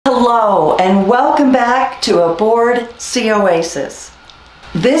Hello and welcome back to Aboard Oasis.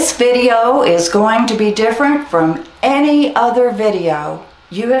 This video is going to be different from any other video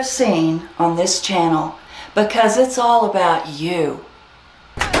you have seen on this channel because it's all about you.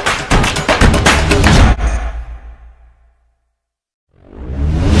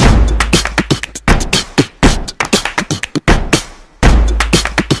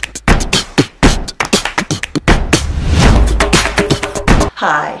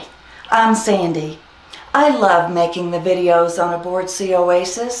 Hi, I'm Sandy. I love making the videos on Aboard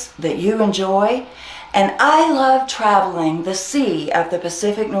Oasis that you enjoy, and I love traveling the sea of the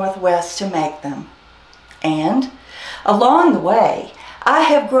Pacific Northwest to make them. And along the way, I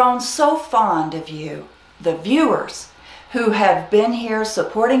have grown so fond of you, the viewers, who have been here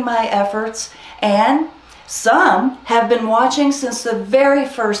supporting my efforts, and some have been watching since the very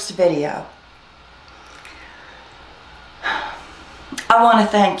first video. I want to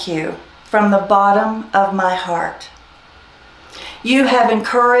thank you from the bottom of my heart. You have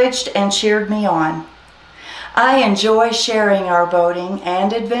encouraged and cheered me on. I enjoy sharing our boating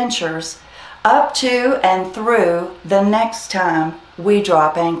and adventures up to and through the next time we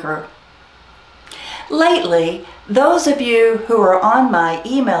drop anchor. Lately, those of you who are on my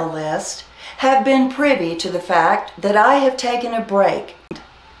email list have been privy to the fact that I have taken a break.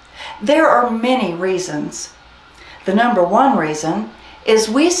 There are many reasons. The number one reason is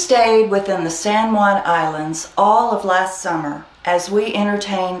we stayed within the San Juan Islands all of last summer as we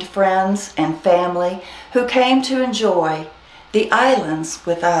entertained friends and family who came to enjoy the islands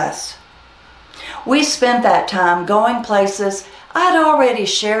with us. We spent that time going places I'd already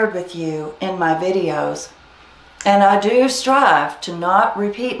shared with you in my videos, and I do strive to not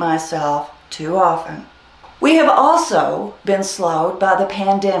repeat myself too often. We have also been slowed by the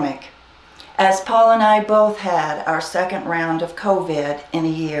pandemic, as Paul and I both had our second round of COVID in a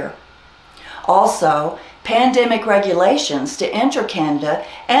year. Also, pandemic regulations to enter Canada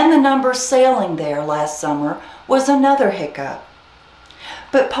and the numbers sailing there last summer was another hiccup.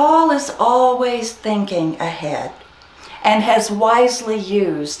 But Paul is always thinking ahead and has wisely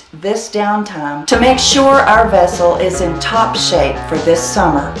used this downtime to make sure our vessel is in top shape for this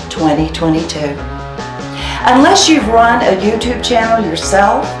summer 2022. Unless you've run a YouTube channel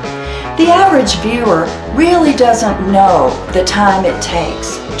yourself, the average viewer really doesn't know the time it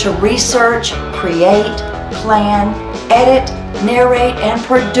takes to research, create, plan, edit, narrate, and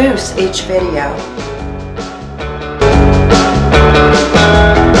produce each video.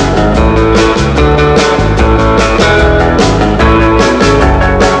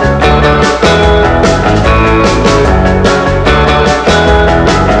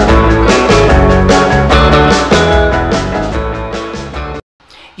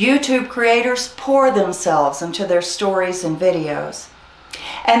 YouTube creators pour themselves into their stories and videos,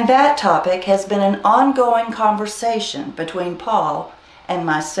 and that topic has been an ongoing conversation between Paul and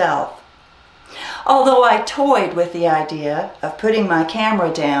myself. Although I toyed with the idea of putting my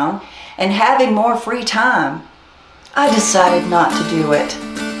camera down and having more free time, I decided not to do it.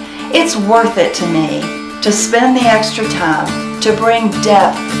 It's worth it to me to spend the extra time to bring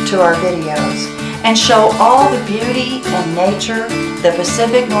depth to our videos and show all the beauty and nature the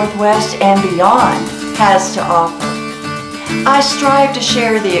Pacific Northwest and beyond has to offer. I strive to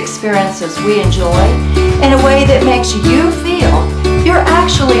share the experiences we enjoy in a way that makes you feel you're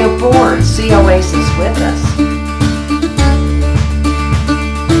actually aboard Oasis with us.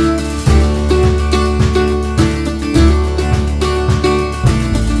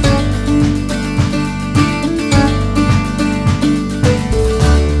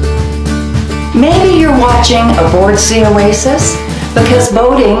 Maybe you're watching Aboard Oasis because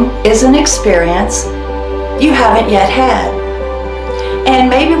boating is an experience you haven't yet had. And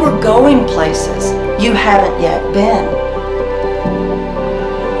maybe we're going places you haven't yet been.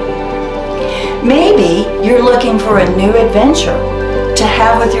 Maybe you're looking for a new adventure to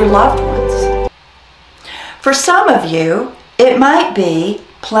have with your loved ones. For some of you, it might be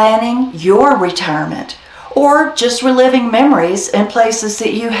planning your retirement or just reliving memories in places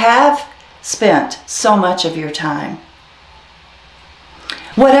that you have spent so much of your time.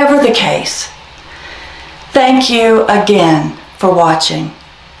 Whatever the case, thank you again for watching.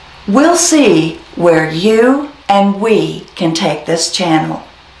 We'll see where you and we can take this channel.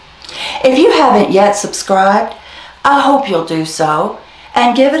 If you haven't yet subscribed, I hope you'll do so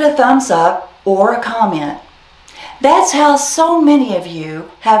and give it a thumbs up or a comment. That's how so many of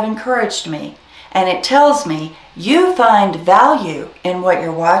you have encouraged me, and it tells me you find value in what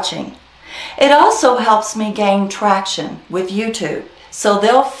you're watching. It also helps me gain traction with YouTube, so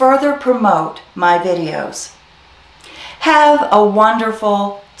they'll further promote my videos. Have a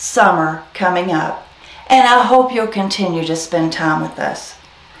wonderful, summer coming up, and I hope you'll continue to spend time with us.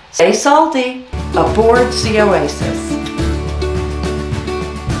 Stay salty aboard the Oasis.